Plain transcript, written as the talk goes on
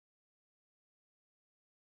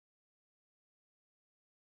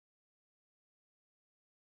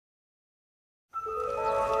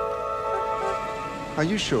Are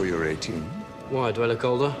you sure you're 18? Why, do I look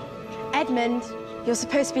older? Edmund, you're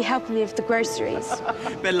supposed to be helping me with the groceries.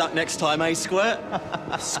 Better luck next time, eh, Squirt?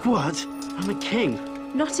 Squirt? I'm a king.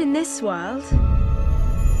 Not in this world.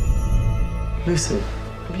 Lucy,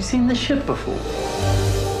 have you seen this ship before?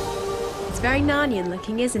 It's very Narnian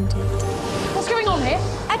looking, isn't it? What's going on here?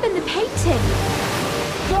 Edmund, the painting!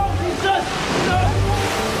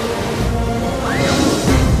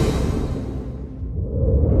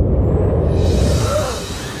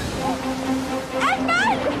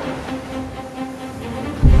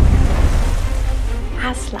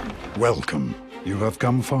 Aslan. Welcome. You have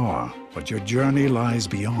come far, but your journey lies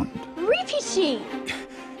beyond. Refugee!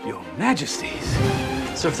 Your Majesties.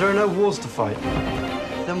 So if there are no wars to fight,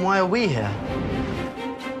 then why are we here?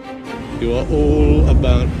 You are all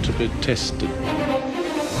about to be tested.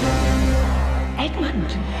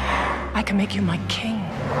 Edmund, I can make you my king,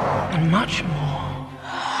 and much more.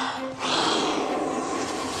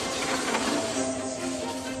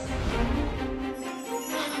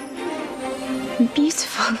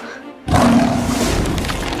 Beautiful.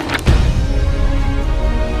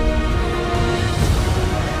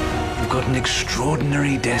 You've got an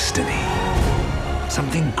extraordinary destiny.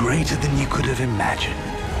 Something greater than you could have imagined.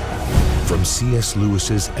 From C.S.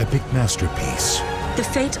 Lewis's epic masterpiece. The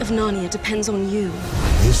fate of Narnia depends on you.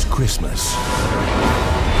 This Christmas.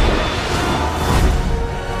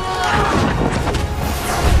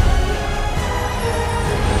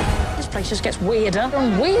 This place just gets weirder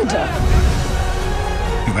and weirder.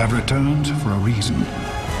 You have returned for a reason.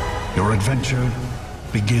 Your adventure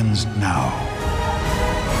begins now.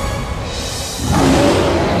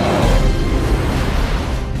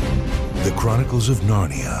 The Chronicles of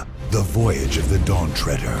Narnia, The Voyage of the Dawn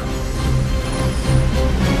Treader.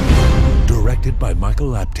 Directed by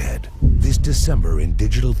Michael Apted. This December in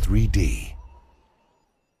digital 3D.